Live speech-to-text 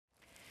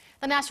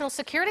The National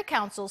Security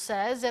Council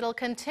says it'll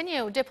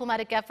continue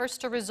diplomatic efforts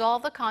to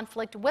resolve the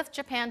conflict with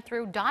Japan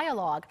through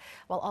dialogue,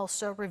 while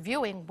also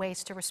reviewing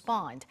ways to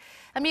respond.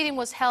 A meeting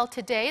was held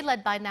today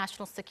led by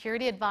National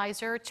Security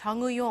Advisor Chung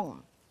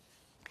Eui-yong.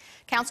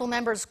 Council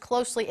members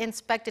closely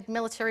inspected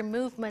military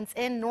movements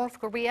in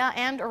North Korea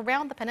and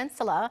around the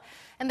peninsula,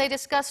 and they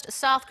discussed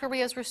South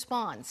Korea's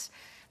response.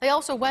 They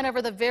also went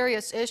over the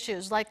various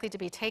issues likely to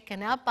be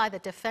taken up by the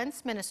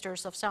defense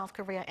ministers of South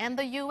Korea and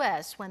the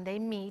U.S. when they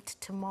meet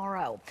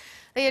tomorrow.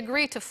 They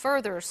agreed to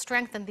further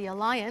strengthen the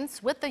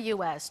alliance with the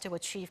U.S. to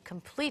achieve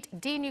complete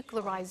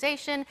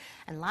denuclearization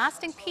and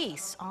lasting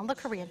peace on the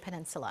Korean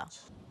Peninsula.